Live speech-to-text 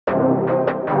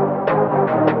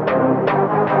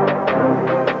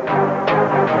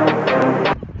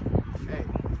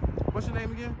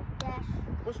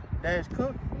Ash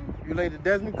Cook. You related to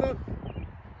Desmond Cook?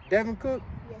 Devin Cook?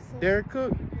 Yes, sir. Derek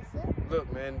Cook? Yes, sir.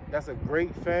 Look, man, that's a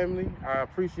great family. I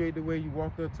appreciate the way you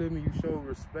walked up to me. You showed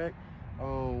respect.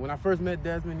 When I first met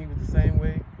Desmond, he was the same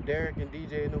way. Derek and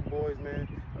DJ and them boys, man,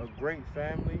 a great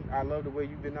family. I love the way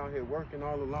you've been out here working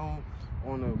all alone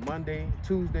on a Monday,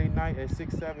 Tuesday night at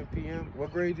 6, 7 p.m.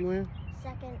 What grade you in?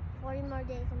 Second. 40 more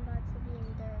days. I'm about to be in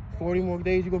third grade. 40 more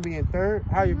days, you're going to be in third?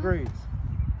 How are your grades?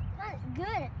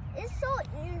 Good. It's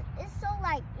so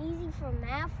like easy for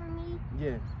math for me.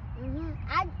 Yeah.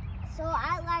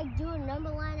 I like doing number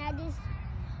line. I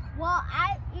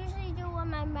usually do when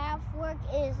my math work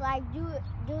is like do it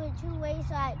 2 ways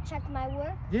so I check my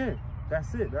work. Yeah,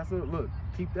 that's it. That's it. Look,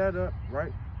 keep that up,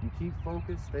 right? You keep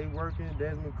focused, stay working.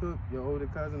 Desmond Cook, your older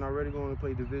cousin, already going to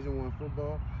play Division I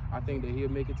football. I think that he'll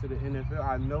make it to the NFL.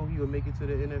 I know he'll make it to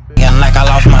the NFL. Yeah, like I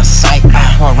lost my sight.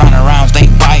 Run around, they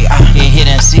bite. Get hit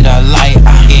and see the light.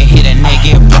 Get hit and they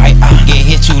get bright. Get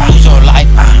hit, you lose your life.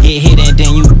 Get hit and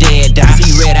then you dead. Die.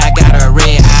 See red, I got a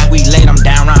red eye. We lay them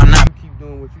down round now. You keep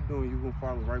doing what you're doing, you're going to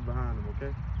follow right behind them,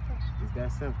 okay? It's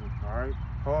that simple, all right?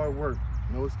 Hard work,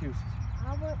 no excuses.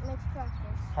 Hard work makes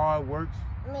practice. Hard work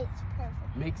Makes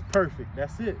perfect. makes perfect.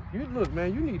 That's it. You look, man,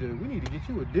 we need to get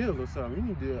you a deal or something. You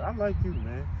need to, I like you,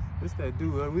 man. It's that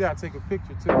dude. We got to take a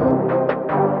picture, too.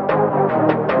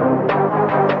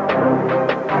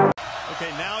 Okay,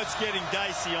 now it's getting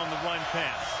dicey on the run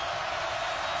pass.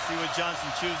 See what Johnson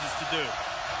chooses to do.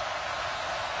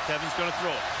 Kevin's going to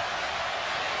throw it.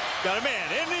 Got a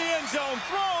man in the end zone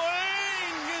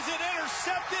throwing. Is it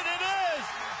intercepted? It is.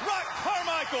 Rock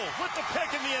Carmichael with the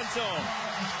pick in the end zone.